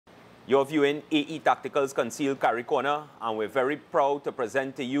You're viewing AE Tactical's Concealed Carry Corner, and we're very proud to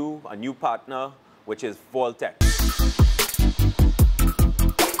present to you a new partner, which is Vaultek.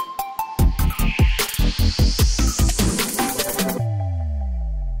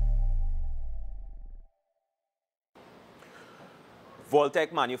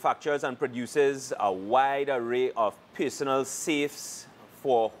 Vaultek manufactures and produces a wide array of personal safes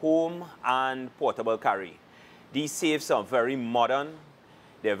for home and portable carry. These safes are very modern,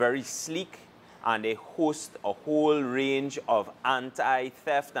 they're very sleek, and they host a whole range of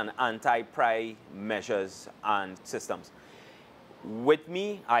anti-theft and anti-pry measures and systems. With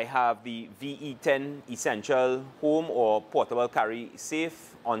me, I have the VE10 Essential Home or Portable Carry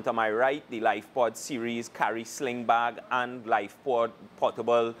Safe. Onto my right, the LifePod Series Carry Sling Bag and LifePod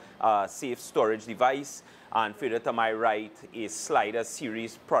Portable Safe Storage Device. And further to my right, a Slider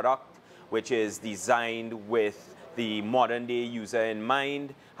Series product, which is designed with the modern day user in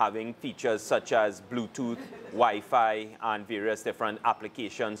mind, having features such as Bluetooth, Wi-Fi, and various different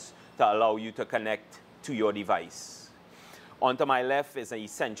applications to allow you to connect to your device. Onto my left is an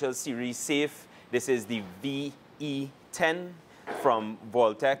Essential Series safe. This is the VE10 from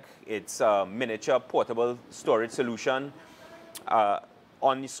Vaultek. It's a miniature portable storage solution.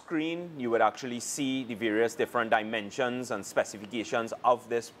 On the screen, you would actually see the various different dimensions and specifications of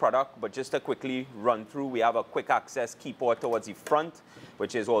this product. But just to quickly run through, we have a quick access key port towards the front,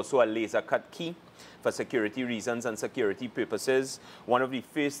 which is also a laser cut key for security reasons and security purposes. One of the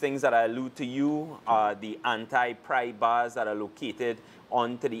first things that I allude to you are the anti-pry bars that are located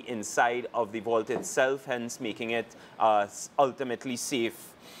onto the inside of the vault itself, hence making it ultimately safe.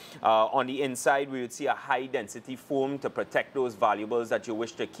 On the inside, we would see a high-density foam to protect those valuables that you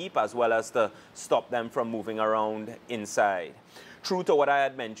wish to keep, as well as to stop them from moving around inside. True to what I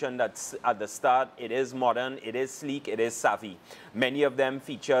had mentioned at the start, it is modern, it is sleek, it is savvy. Many of them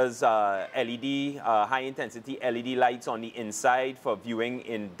features LED, high-intensity LED lights on the inside for viewing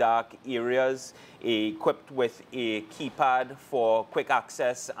in dark areas, equipped with a keypad for quick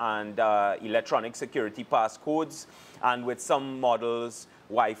access and electronic security passcodes, and with some models,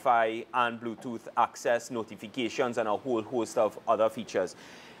 Wi-Fi and Bluetooth access notifications and a whole host of other features.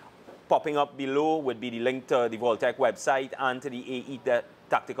 Popping up below would be the link to the Vaultek website and to the AE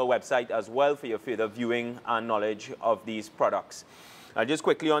Tactical website as well for your further viewing and knowledge of these products. Just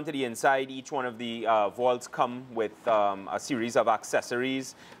quickly onto the inside, each one of the vaults come with a series of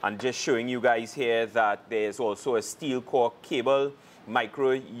accessories, and just showing you guys here that there's also a steel core cable,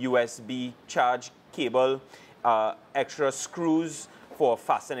 micro USB charge cable, extra screws for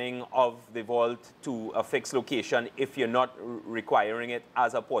fastening of the vault to a fixed location if you're not requiring it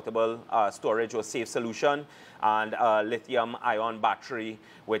as a portable storage or safe solution, and a lithium-ion battery,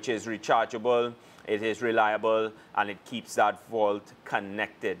 which is rechargeable, it is reliable, and it keeps that vault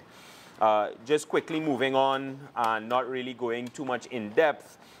connected. Just quickly moving on and not really going too much in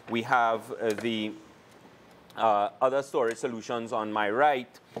depth, we have the other storage solutions on my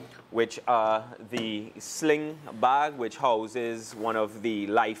right, which are the sling bag, which houses one of the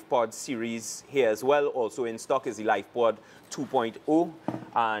LifePod series here as well. Also in stock is the LifePod 2.0,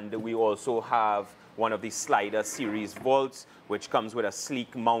 and we also have one of the Slider series vaults, which comes with a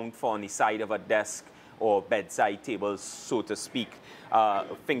sleek mount for on the side of a desk or bedside table, so to speak.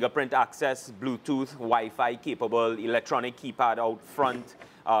 Fingerprint access, Bluetooth, Wi-Fi capable, electronic keypad out front,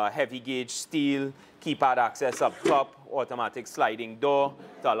 heavy gauge steel, keypad access up top, automatic sliding door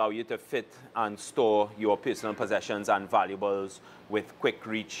to allow you to fit and store your personal possessions and valuables with quick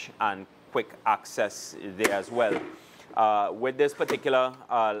reach and quick access there as well. With this particular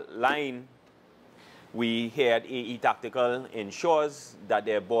line, we here at AE Tactical ensures that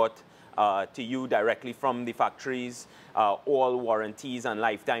they're bought to you directly from the factories. All warranties and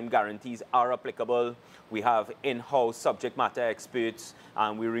lifetime guarantees are applicable. We have in-house subject matter experts,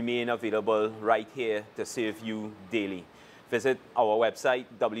 and we remain available right here to serve you daily. Visit our website,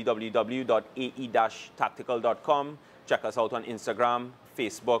 www.ae-tactical.com. Check us out on Instagram,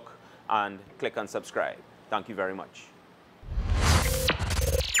 Facebook, and click and subscribe. Thank you very much.